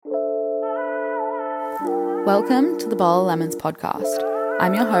Welcome to the Bowl of Lemons podcast.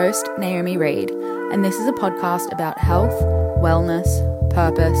 I'm your host, Naomi Reed, and this is a podcast about health, wellness,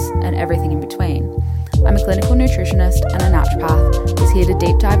 purpose, and everything in between. I'm a clinical nutritionist and a naturopath who's here to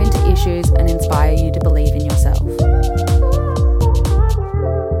deep dive into issues and inspire you to believe in yourself.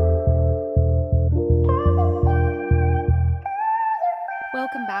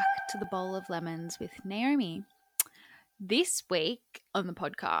 Welcome back to the Bowl of Lemons with Naomi. This week on the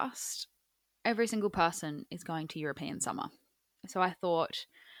podcast, every single person is going to European summer. So I thought,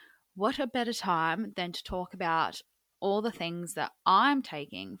 what a better time than to talk about all the things that I'm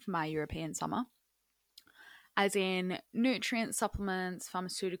taking for my European summer, as in nutrient supplements,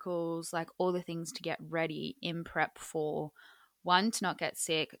 pharmaceuticals, like all the things to get ready in prep for, 1, to not get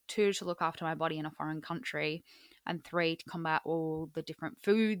sick, 2, to look after my body in a foreign country, and 3, to combat all the different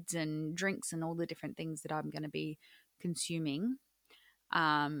foods and drinks and all the different things that I'm going to be consuming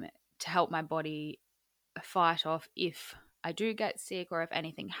to help my body fight off if I do get sick or if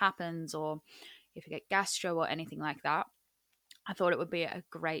anything happens or if I get gastro or anything like that. I thought it would be a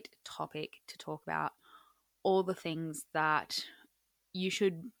great topic to talk about all the things that you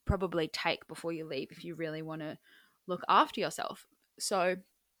should probably take before you leave if you really want to look after yourself. So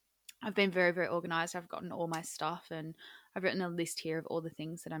I've been very, very organized. I've gotten all my stuff and I've written a list here of all the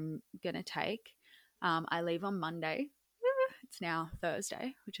things that I'm going to take. I leave on Monday. It's now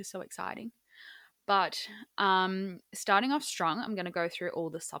Thursday, which is so exciting. But starting off strong, I'm going to go through all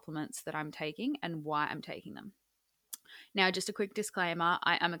the supplements that I'm taking and why I'm taking them. Now, just a quick disclaimer,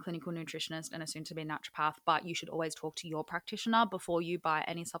 I am a clinical nutritionist and a soon-to-be naturopath, but you should always talk to your practitioner before you buy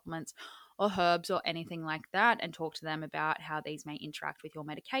any supplements or herbs or anything like that, and talk to them about how these may interact with your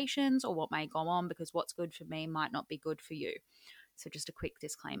medications or what may go on, because what's good for me might not be good for you. So just a quick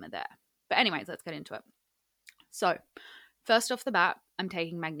disclaimer there. But anyways, let's get into it. So first off the bat, I'm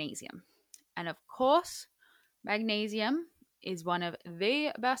taking magnesium. And of course, magnesium is one of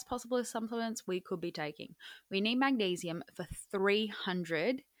the best possible supplements we could be taking. We need magnesium for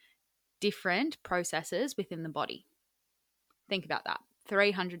 300 different processes within the body. Think about that.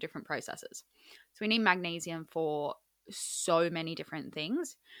 300 different processes. So we need magnesium for so many different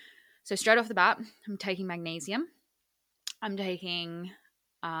things. So straight off the bat, I'm taking magnesium. I'm taking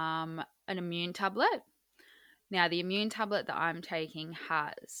an immune tablet. Now, the immune tablet that I'm taking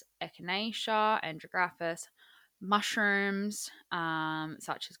has echinacea, andrographis, mushrooms,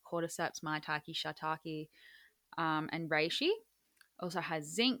 such as cordyceps, maitake, shiitake, and reishi. Also has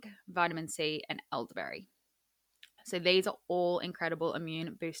zinc, vitamin C, and elderberry. So these are all incredible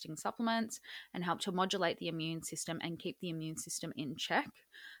immune boosting supplements and help to modulate the immune system and keep the immune system in check.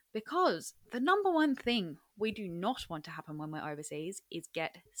 Because the number one thing we do not want to happen when we're overseas is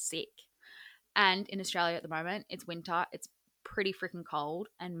get sick. And in Australia at the moment, it's winter, it's pretty freaking cold,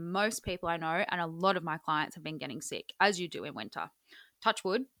 and most people I know and a lot of my clients have been getting sick, as you do in winter. Touch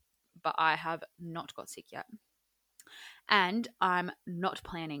wood, but I have not got sick yet. And I'm not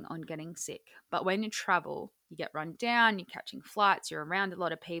planning on getting sick. But when you travel, you get run down, you're catching flights, you're around a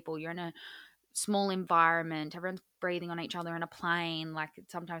lot of people, you're in a small environment, everyone's breathing on each other in a plane, like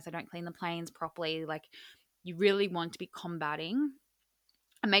sometimes they don't clean the planes properly. Like, you really want to be combating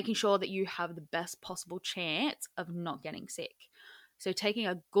and making sure that you have the best possible chance of not getting sick. So taking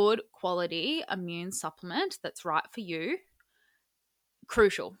a good quality immune supplement that's right for you,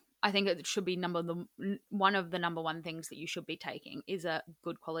 crucial. I think it should be one of the number one things that you should be taking is a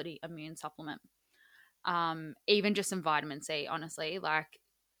good quality immune supplement. Even just some vitamin C, honestly, like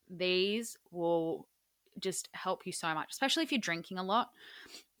these will just help you so much, especially if you're drinking a lot.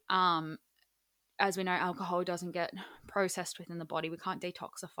 As we know, alcohol doesn't get processed within the body. We can't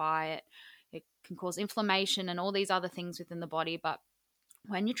detoxify it. It can cause inflammation and all these other things within the body. But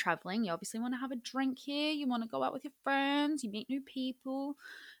when you're traveling, you obviously want to have a drink here. You want to go out with your friends. You meet new people.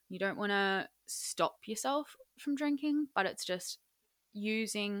 You don't want to stop yourself from drinking, but it's just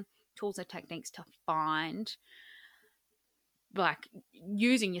using tools and techniques to find, like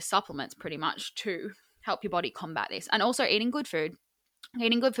using your supplements pretty much to help your body combat this. And also eating good food.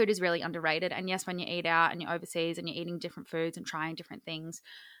 Eating good food is really underrated. And yes, when you eat out and you're overseas and you're eating different foods and trying different things,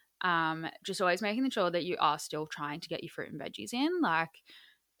 just always making sure that you are still trying to get your fruit and veggies in. Like,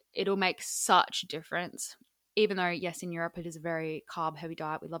 it'll make such a difference. Even though, yes, in Europe it is a very carb-heavy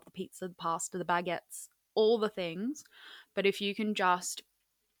diet. We love the pizza, the pasta, the baguettes, all the things. But if you can just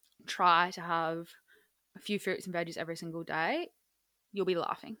try to have a few fruits and veggies every single day, you'll be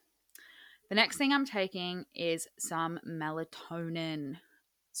laughing. The next thing I'm taking is some melatonin.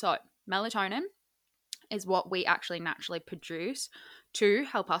 So melatonin is what we actually naturally produce to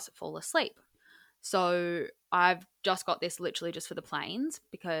help us fall asleep. So I've just got this literally just for the planes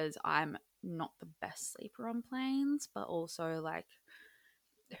because I'm not the best sleeper on planes, but also like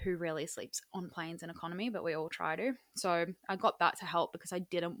who really sleeps on planes in economy, but we all try to. So I got that to help because I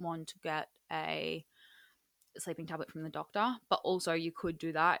didn't want to get a sleeping tablet from the doctor. But also you could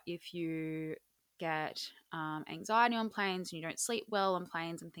do that if you get anxiety on planes and you don't sleep well on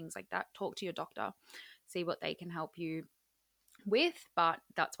planes and things like that. Talk to your doctor, see what they can help you with. But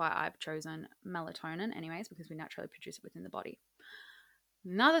that's why I've chosen melatonin anyways, because we naturally produce it within the body.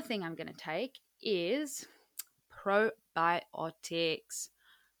 Another thing I'm going to take is probiotics.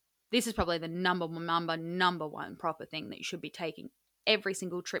 This is probably the number one proper thing that you should be taking every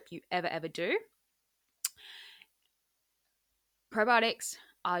single trip you ever do. Probiotics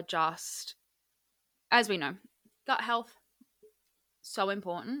are just, as we know, gut health, so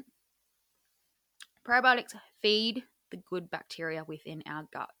important. Probiotics feed the good bacteria within our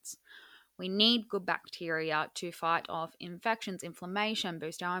guts. We need good bacteria to fight off infections, inflammation,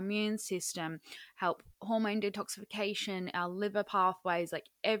 boost our immune system, help hormone detoxification, our liver pathways, like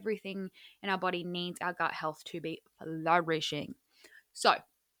everything in our body needs our gut health to be flourishing. So,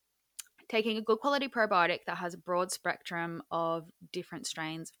 taking a good quality probiotic that has a broad spectrum of different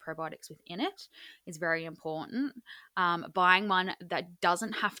strains of probiotics within it is very important. Buying one that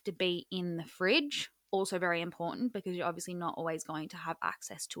doesn't have to be in the fridge, also very important, because you're obviously not always going to have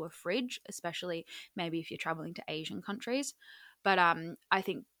access to a fridge, especially maybe if you're traveling to Asian countries. But I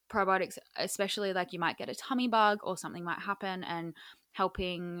think probiotics, especially like you might get a tummy bug or something might happen and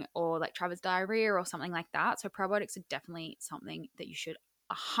helping, or like Travis diarrhea or something like that. So probiotics are definitely something that you should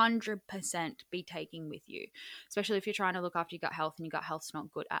 100% be taking with you, especially if you're trying to look after your gut health and your gut health's not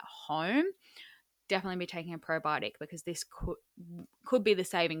good at home. Definitely be taking a probiotic because this could be the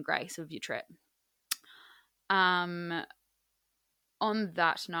saving grace of your trip. On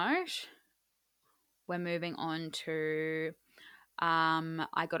that note, we're moving on to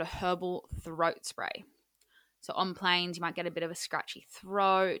I got a herbal throat spray. So on planes, you might get a bit of a scratchy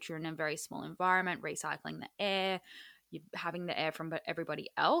throat. You're in a very small environment, recycling the air. You're having the air from everybody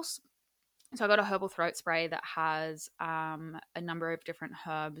else. So I got a herbal throat spray that has a number of different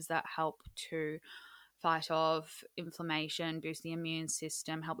herbs that help to fight off inflammation, boost the immune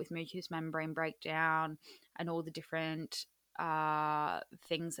system, help with mucous membrane breakdown, and all the different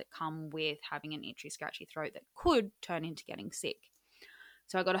things that come with having an itchy, scratchy throat that could turn into getting sick.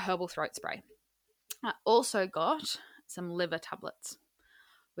 So I got a herbal throat spray. I also got some liver tablets,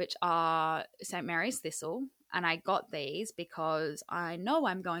 which are St. Mary's thistle. And I got these because I know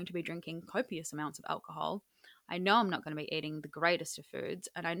I'm going to be drinking copious amounts of alcohol. I know I'm not going to be eating the greatest of foods.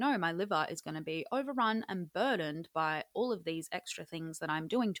 And I know my liver is going to be overrun and burdened by all of these extra things that I'm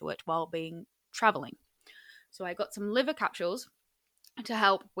doing to it while being traveling. So I got some liver capsules to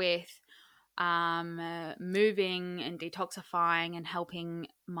help with moving and detoxifying and helping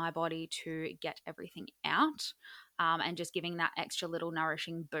my body to get everything out, and just giving that extra little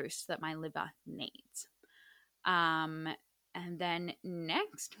nourishing boost that my liver needs. And then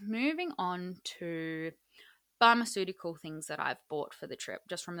next, moving on to pharmaceutical things that I've bought for the trip,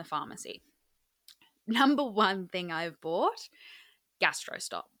 just from the pharmacy. Number one thing I've bought,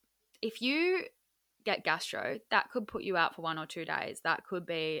 GastroStop. If you get gastro, that could put you out for 1 or 2 days. That could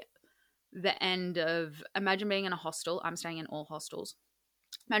be the end of, imagine being in a hostel. I'm staying in all hostels.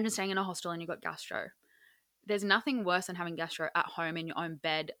 Imagine staying in a hostel and you've got gastro. There's nothing worse than having gastro at home in your own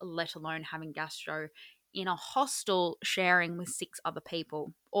bed, let alone having gastro in a hostel sharing with 6 other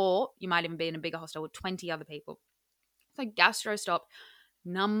people. Or you might even be in a bigger hostel with 20 other people. So GastroStop,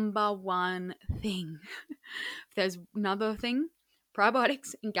 number one thing. If there's another thing,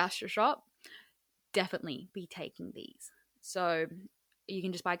 probiotics and GastroStop, definitely be taking these. So you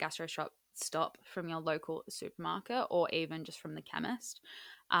can just buy GastroStop from your local supermarket or even just from the chemist.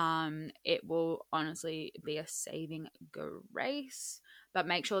 It will honestly be a saving grace, but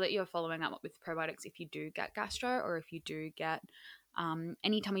make sure that you're following up with probiotics if you do get gastro or if you do get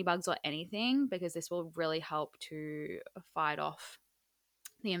any tummy bugs or anything, because this will really help to fight off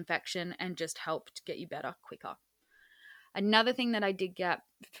the infection and just help to get you better quicker. Another thing that I did get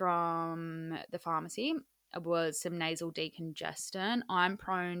from the pharmacy was some nasal decongestant. I'm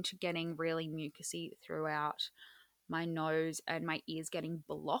prone to getting really mucousy throughout my nose and my ears getting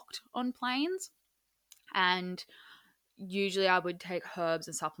blocked on planes. And usually I would take herbs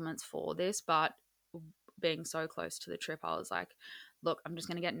and supplements for this, but being so close to the trip, I was like, look, I'm just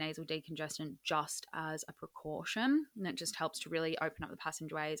going to get nasal decongestant just as a precaution. And it just helps to really open up the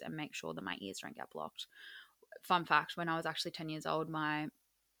passageways and make sure that my ears don't get blocked. Fun fact, when I was actually 10 years old, my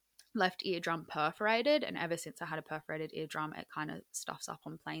left eardrum perforated, and ever since I had a perforated eardrum, it kind of stuffs up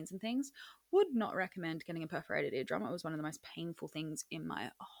on planes and things. Would not recommend getting a perforated eardrum. It was one of the most painful things in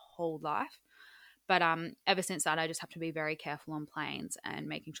my whole life. But ever since that, I just have to be very careful on planes and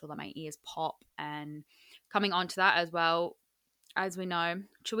making sure that my ears pop. And coming onto that as well, as we know,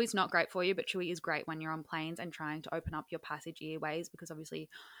 Chewy's not great for you, but Chewy is great when you're on planes and trying to open up your passage airways, because obviously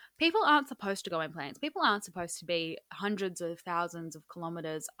people aren't supposed to go in planes. People aren't supposed to be hundreds of thousands of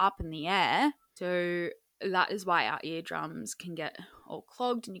kilometers up in the air. So that is why our eardrums can get all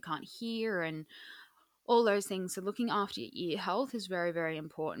clogged and you can't hear and all those things. So looking after your ear health is very, very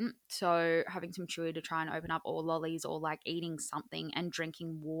important. So having some Chewy to try and open up, or lollies, or like eating something and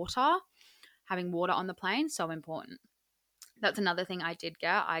drinking water, having water on the plane, so important. That's another thing I did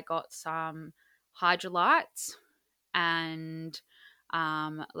get. I got some hydrolytes and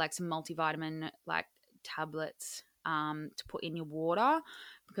like some multivitamin like tablets to put in your water,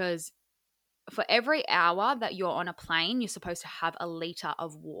 because for every hour that you're on a plane, you're supposed to have a liter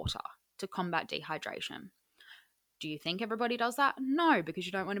of water to combat dehydration. Do you think everybody does that? No, because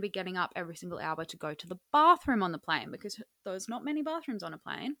you don't want to be getting up every single hour to go to the bathroom on the plane, because there's not many bathrooms on a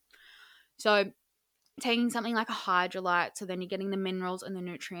plane. So taking something like a hydrolyte, so then you're getting the minerals and the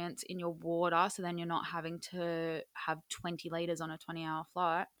nutrients in your water, so then you're not having to have 20 liters on a 20-hour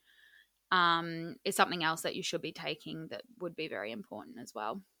flight, is something else that you should be taking that would be very important as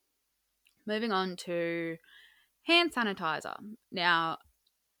well. Moving on to hand sanitizer. Now,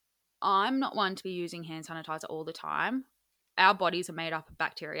 I'm not one to be using hand sanitizer all the time. Our bodies are made up of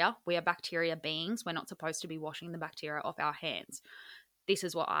bacteria. We are bacteria beings. We're not supposed to be washing the bacteria off our hands. This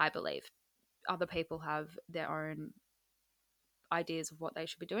is what I believe. Other people have their own ideas of what they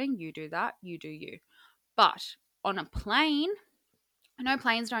should be doing. You do that. You do you. But on a plane, I know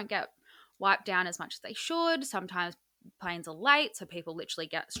planes don't get wiped down as much as they should. Sometimes planes are late, so people literally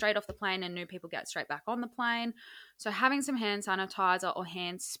get straight off the plane and new people get straight back on the plane. So having some hand sanitizer or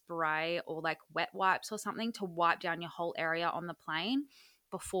hand spray or like wet wipes or something to wipe down your whole area on the plane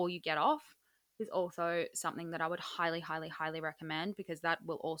before you get off is also something that I would highly, highly, highly recommend, because that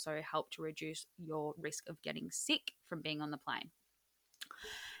will also help to reduce your risk of getting sick from being on the plane.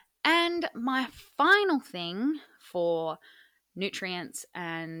 And my final thing for nutrients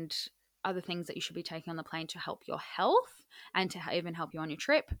and other things that you should be taking on the plane to help your health and to even help you on your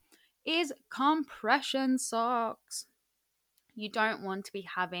trip is compression socks. You don't want to be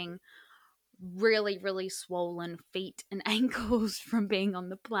having really, really swollen feet and ankles from being on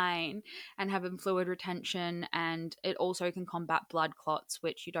the plane and having fluid retention, and it also can combat blood clots,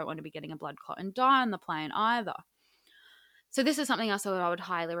 which you don't want to be getting a blood clot and die on the plane either. So this is something else that I would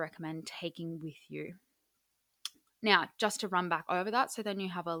highly recommend taking with you. Now, just to run back over that, so then you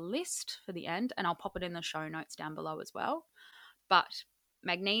have a list for the end, and I'll pop it in the show notes down below as well. But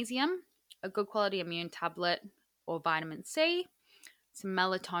magnesium, a good quality immune tablet or vitamin C, some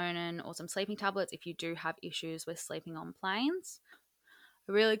melatonin or some sleeping tablets if you do have issues with sleeping on planes,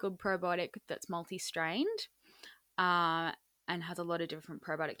 a really good probiotic that's multi-strained and has a lot of different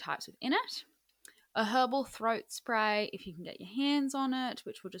probiotic types within it, a herbal throat spray if you can get your hands on it,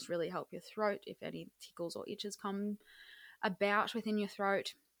 which will just really help your throat if any tickles or itches come about within your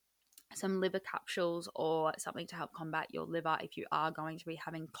throat, some liver capsules or something to help combat your liver if you are going to be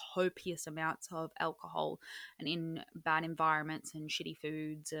having copious amounts of alcohol and in bad environments and shitty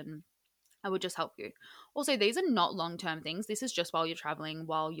foods, and I would just help you. Also, these are not long-term things. This is just while you're traveling,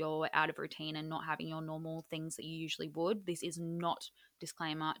 while you're out of routine and not having your normal things that you usually would. This is not,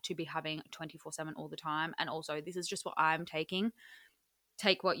 disclaimer, to be having 24/7 all the time. And also, this is just what I'm taking.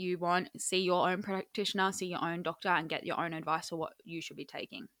 Take what you want, see your own practitioner, see your own doctor, and get your own advice for what you should be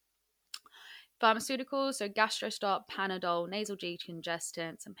taking. Pharmaceuticals, so GastroStop, Panadol, nasal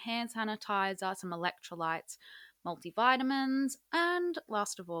decongestant, some hand sanitizer, some electrolytes, multivitamins, and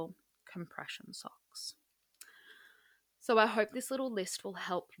last of all, compression socks. So I hope this little list will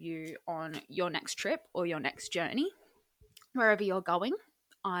help you on your next trip or your next journey, wherever you're going.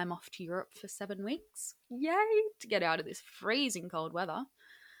 I'm off to Europe for 7 weeks. Yay! To get out of this freezing cold weather.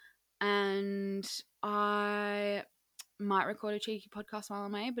 And I might record a cheeky podcast while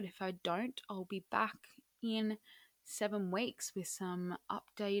I'm away, but if I don't, I'll be back in 7 weeks with some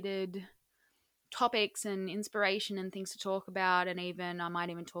updated topics and inspiration and things to talk about, and even I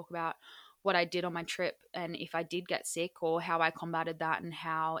might even talk about what I did on my trip and if I did get sick or how I combated that, and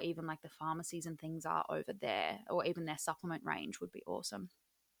how even like the pharmacies and things are over there, or even their supplement range would be awesome.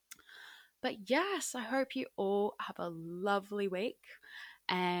 But yes, I hope you all have a lovely week,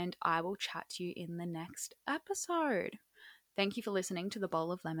 and I will chat to you in the next episode. Thank you for listening to The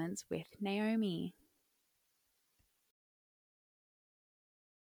Bowl of Lemons with Naomi.